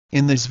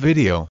In this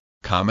video,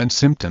 common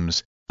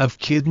symptoms of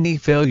kidney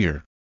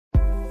failure.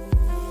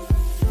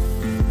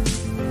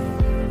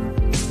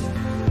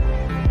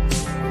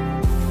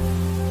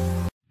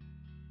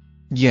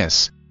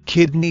 Yes,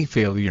 kidney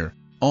failure,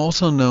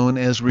 also known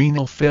as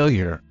renal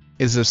failure,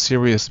 is a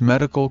serious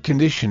medical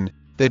condition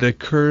that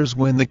occurs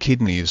when the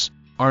kidneys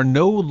are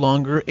no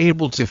longer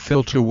able to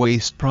filter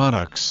waste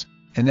products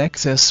and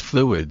excess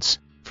fluids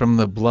from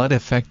the blood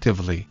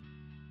effectively.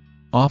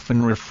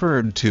 Often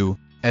referred to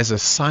as a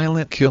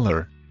silent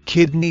killer,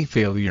 kidney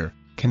failure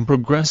can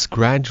progress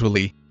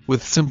gradually,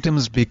 with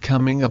symptoms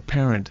becoming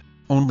apparent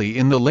only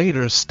in the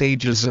later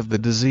stages of the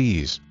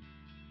disease.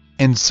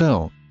 And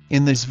so,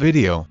 in this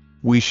video,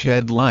 we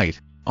shed light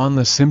on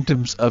the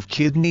symptoms of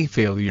kidney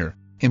failure,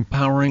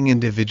 empowering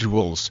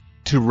individuals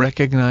to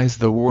recognize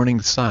the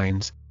warning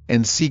signs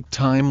and seek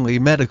timely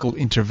medical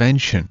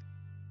intervention.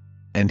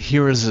 And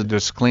here is a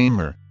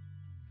disclaimer.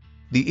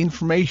 The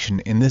information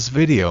in this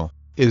video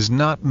is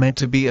not meant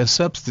to be a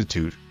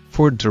substitute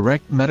for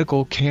direct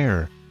medical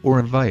care or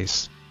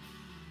advice.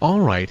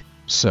 Alright,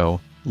 so,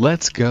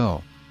 let's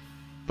go.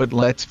 But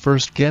let's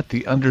first get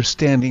the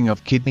understanding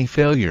of kidney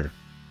failure.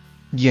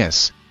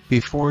 Yes,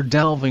 before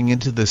delving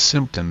into the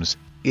symptoms,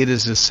 it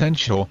is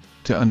essential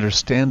to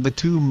understand the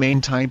two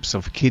main types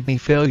of kidney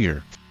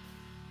failure.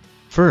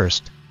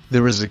 First,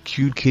 there is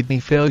acute kidney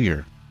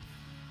failure.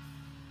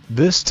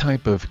 This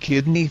type of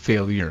kidney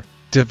failure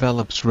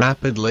develops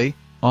rapidly,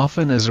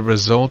 often as a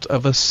result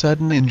of a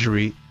sudden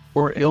injury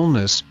or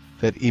illness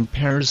that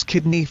impairs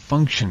kidney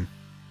function.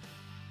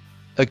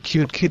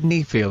 Acute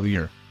kidney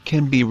failure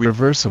can be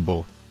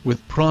reversible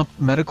with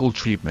prompt medical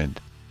treatment.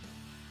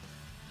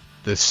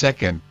 The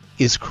second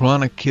is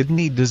chronic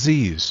kidney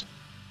disease.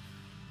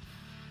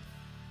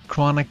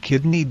 Chronic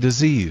kidney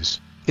disease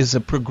is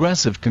a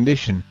progressive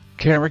condition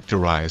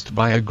characterized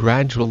by a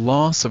gradual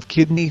loss of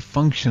kidney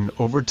function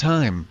over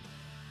time.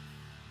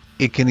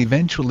 It can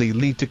eventually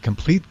lead to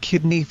complete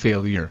kidney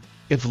failure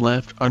if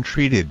left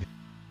untreated.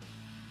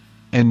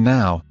 And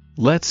now,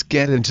 let's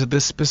get into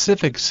the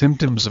specific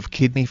symptoms of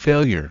kidney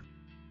failure.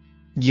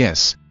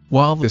 Yes,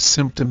 while the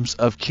symptoms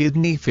of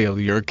kidney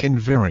failure can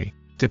vary,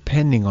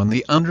 depending on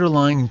the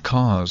underlying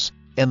cause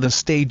and the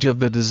stage of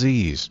the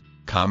disease,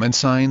 common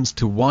signs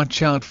to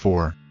watch out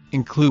for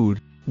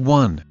include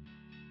 1.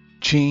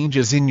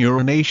 Changes in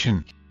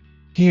urination.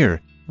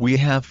 Here, we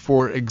have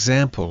 4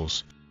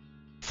 examples.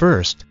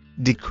 First,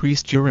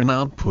 decreased urine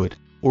output,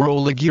 or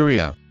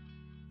oliguria.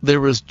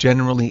 There is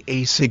generally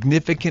a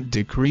significant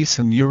decrease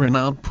in urine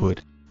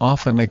output,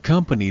 often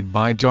accompanied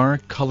by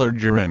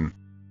dark-colored urine.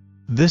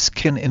 This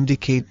can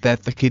indicate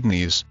that the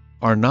kidneys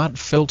are not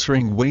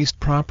filtering waste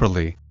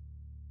properly.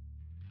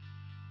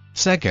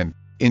 Second,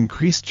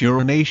 increased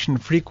urination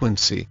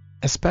frequency,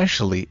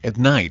 especially at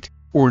night,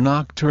 or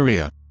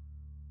nocturia.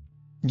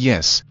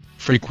 Yes,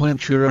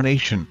 frequent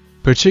urination,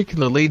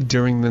 particularly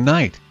during the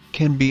night,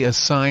 can be a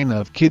sign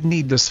of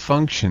kidney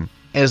dysfunction,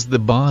 as the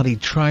body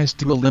tries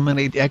to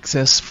eliminate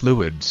excess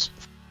fluids.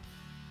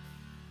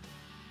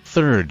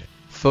 Third,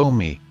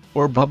 foamy,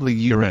 or bubbly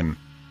urine.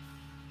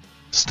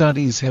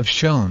 Studies have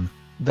shown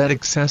that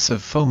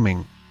excessive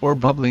foaming, or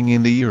bubbling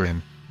in the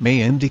urine,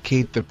 may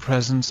indicate the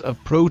presence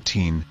of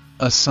protein,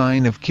 a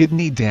sign of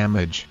kidney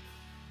damage.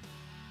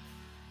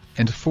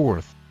 And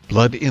fourth,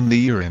 blood in the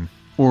urine,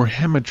 or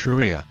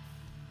hematuria.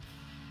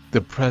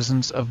 The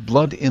presence of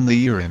blood in the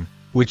urine,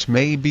 which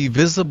may be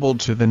visible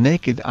to the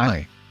naked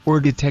eye, or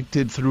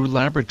detected through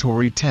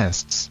laboratory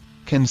tests,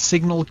 can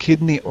signal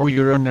kidney or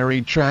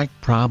urinary tract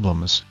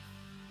problems.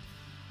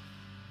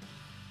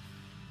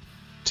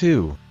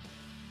 2.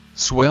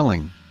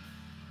 Swelling.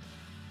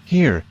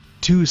 Here,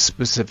 2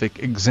 specific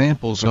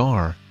examples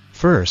are,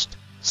 first,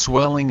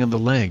 swelling of the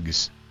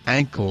legs,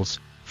 ankles,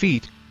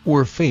 feet,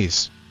 or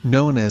face,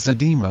 known as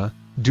edema,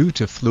 due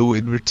to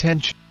fluid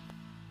retention.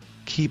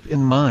 Keep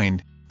in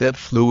mind that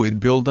fluid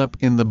buildup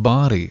in the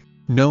body,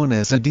 known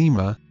as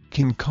edema,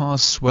 can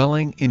cause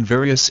swelling in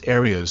various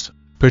areas,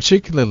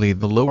 particularly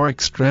the lower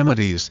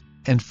extremities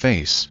and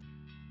face.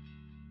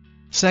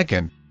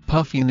 Second,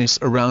 puffiness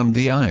around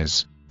the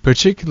eyes,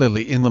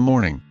 particularly in the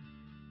morning.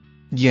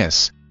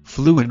 Yes,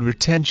 fluid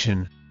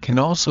retention can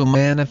also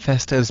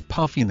manifest as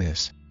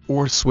puffiness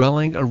or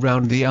swelling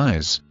around the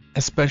eyes,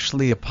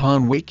 especially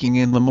upon waking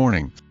in the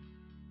morning.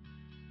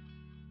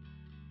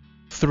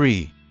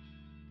 3.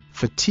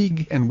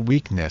 Fatigue and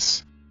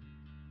weakness.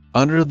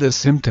 Under this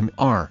symptom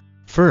are,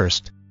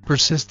 first,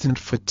 persistent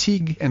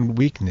fatigue and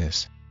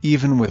weakness,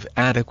 even with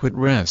adequate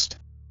rest.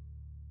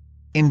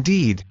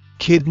 Indeed,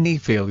 kidney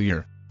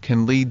failure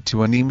can lead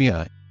to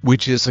anemia,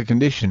 which is a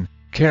condition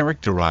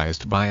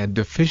characterized by a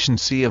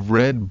deficiency of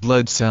red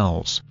blood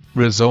cells,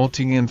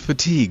 resulting in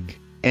fatigue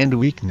and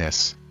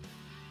weakness.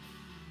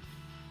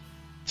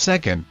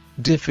 Second,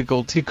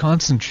 difficulty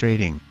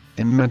concentrating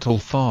and mental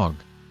fog.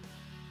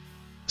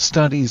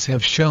 Studies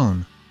have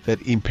shown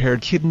that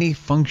impaired kidney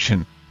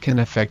function can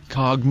affect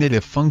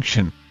cognitive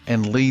function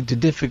and lead to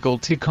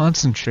difficulty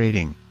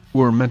concentrating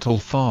or mental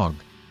fog.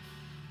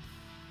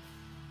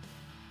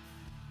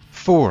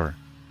 4.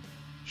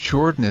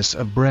 Shortness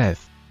of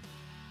breath.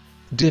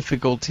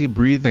 difficulty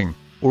breathing,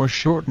 or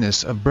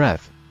shortness of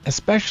breath,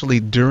 especially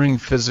during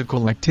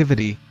physical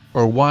activity,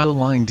 or while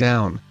lying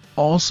down,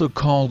 also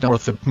called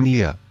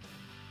orthopnea.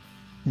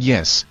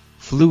 Yes,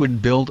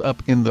 fluid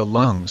buildup in the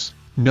lungs,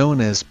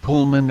 known as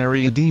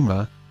pulmonary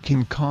edema,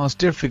 can cause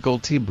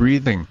difficulty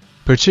breathing,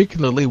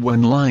 particularly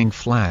when lying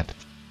flat.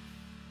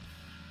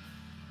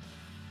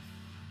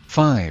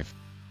 5.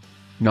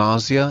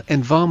 Nausea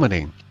and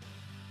vomiting.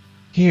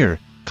 Here,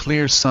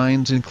 clear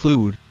signs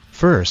include,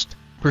 first,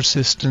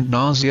 persistent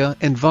nausea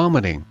and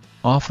vomiting,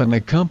 often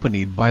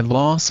accompanied by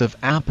loss of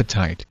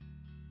appetite.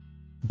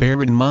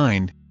 Bear in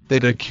mind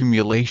that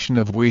accumulation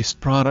of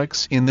waste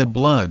products in the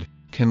blood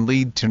can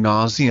lead to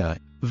nausea,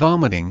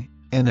 vomiting,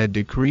 and a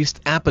decreased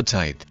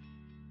appetite.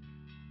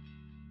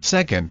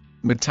 Second,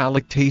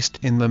 metallic taste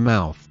in the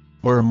mouth,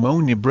 or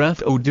ammonia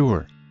breath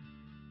odor.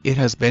 It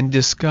has been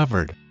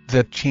discovered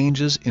that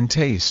changes in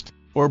taste,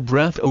 or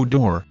breath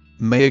odor,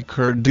 may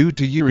occur due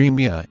to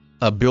uremia,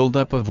 a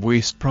buildup of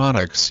waste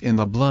products in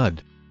the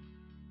blood.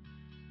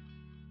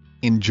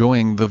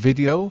 Enjoying the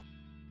video?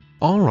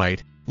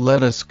 Alright,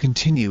 let us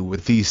continue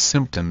with these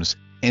symptoms,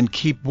 and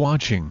keep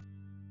watching.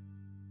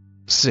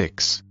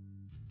 6.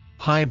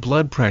 High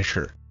blood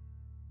pressure.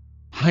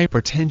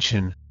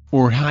 Hypertension,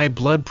 or high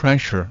blood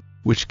pressure,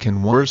 which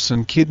can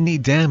worsen kidney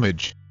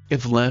damage,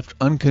 if left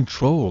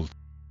uncontrolled.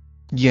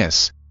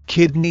 Yes,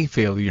 kidney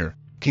failure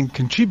can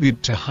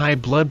contribute to high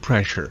blood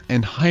pressure,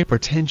 and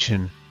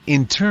hypertension,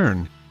 in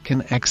turn,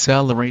 can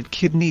accelerate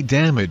kidney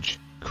damage,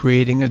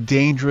 creating a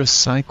dangerous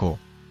cycle.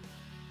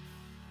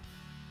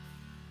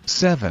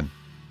 7.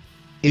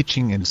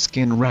 Itching and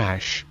skin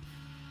rash.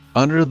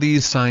 Under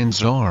these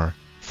signs are,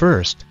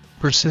 first,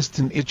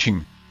 persistent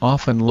itching,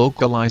 often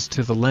localized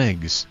to the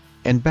legs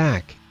and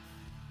back.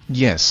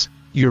 Yes,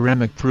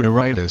 uremic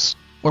pruritus,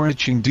 or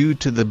itching due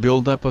to the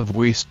buildup of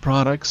waste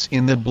products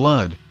in the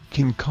blood,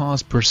 can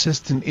cause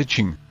persistent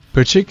itching,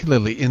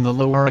 particularly in the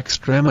lower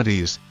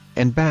extremities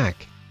and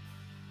back.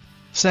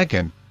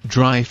 Second,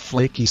 dry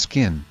flaky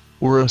skin,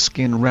 or a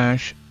skin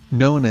rash,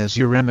 known as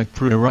uremic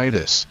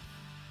pruritus.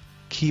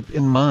 Keep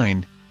in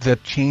mind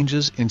that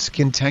changes in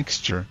skin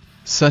texture,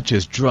 such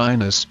as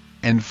dryness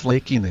and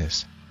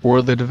flakiness,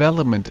 or the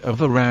development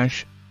of a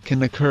rash,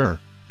 can occur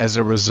as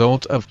a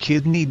result of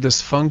kidney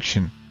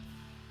dysfunction.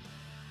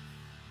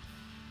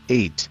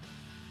 8.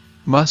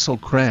 Muscle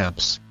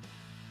cramps.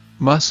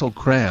 Muscle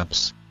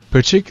cramps,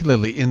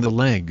 particularly in the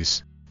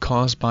legs,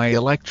 caused by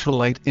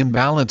electrolyte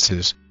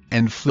imbalances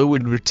and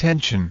fluid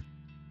retention.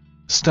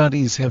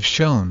 Studies have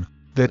shown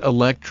that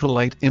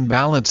electrolyte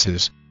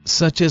imbalances,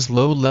 such as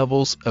low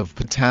levels of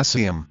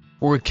potassium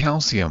or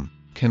calcium,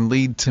 can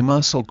lead to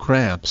muscle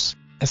cramps,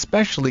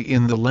 especially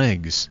in the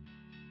legs.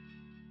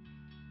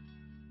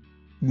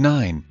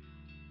 9.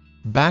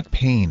 Back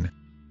pain.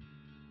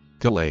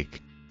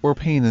 Ache, or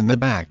pain in the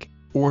back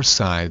or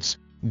sides,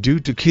 due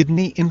to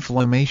kidney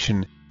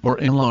inflammation or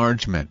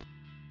enlargement.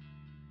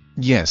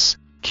 Yes,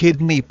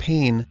 kidney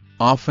pain,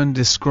 often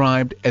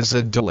described as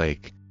a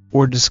ache,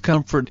 or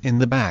discomfort in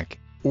the back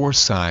or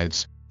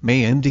sides,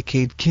 may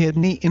indicate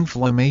kidney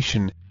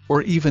inflammation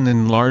or even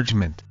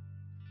enlargement.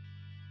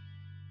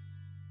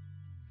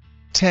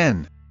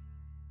 10.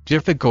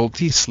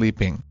 Difficulty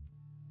sleeping.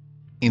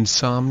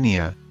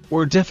 Insomnia,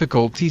 or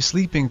difficulty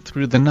sleeping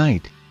through the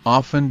night,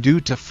 often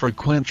due to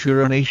frequent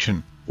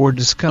urination or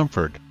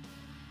discomfort.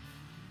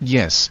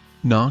 Yes,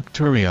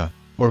 nocturia,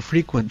 or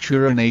frequent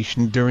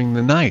urination during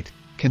the night,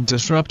 can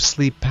disrupt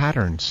sleep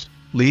patterns,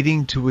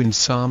 leading to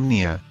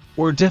insomnia,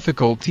 or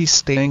difficulty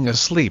staying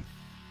asleep.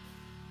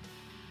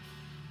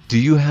 Do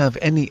you have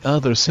any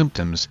other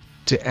symptoms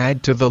to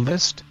add to the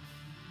list?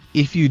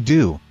 If you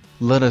do,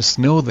 let us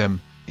know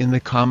them in the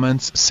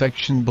comments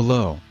section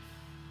below.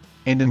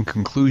 And in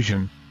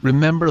conclusion,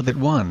 remember that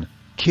 1.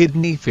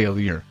 Kidney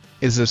failure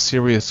is a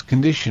serious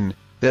condition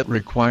that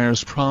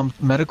requires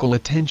prompt medical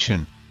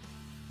attention.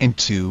 And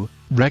 2.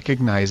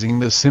 Recognizing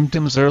the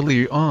symptoms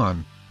early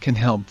on can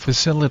help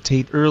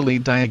facilitate early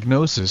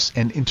diagnosis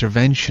and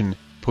intervention,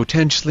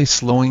 potentially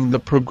slowing the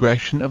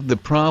progression of the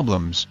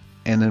problems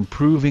and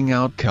improving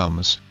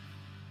outcomes.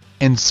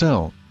 And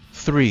so,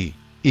 3.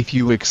 If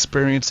you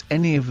experience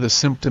any of the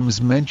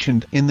symptoms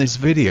mentioned in this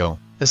video,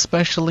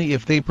 especially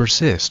if they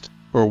persist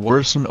or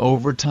worsen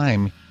over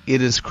time,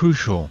 it is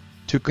crucial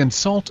to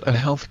consult a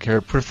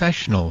healthcare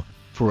professional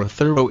for a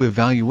thorough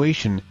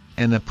evaluation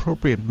and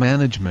appropriate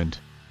management.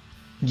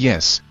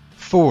 Yes,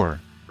 4.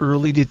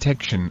 Early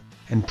detection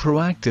and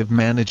proactive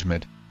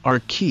management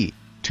are key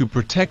to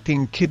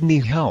protecting kidney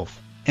health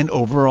and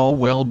overall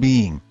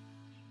well-being.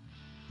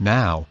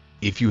 Now,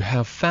 if you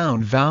have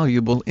found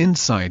valuable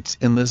insights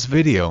in this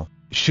video,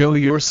 show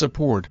your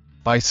support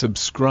by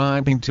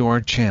subscribing to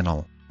our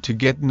channel to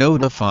get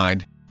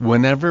notified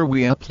whenever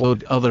we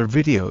upload other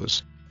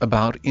videos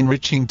about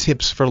enriching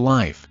tips for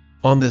life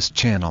on this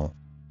channel.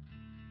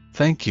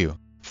 Thank you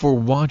for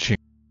watching.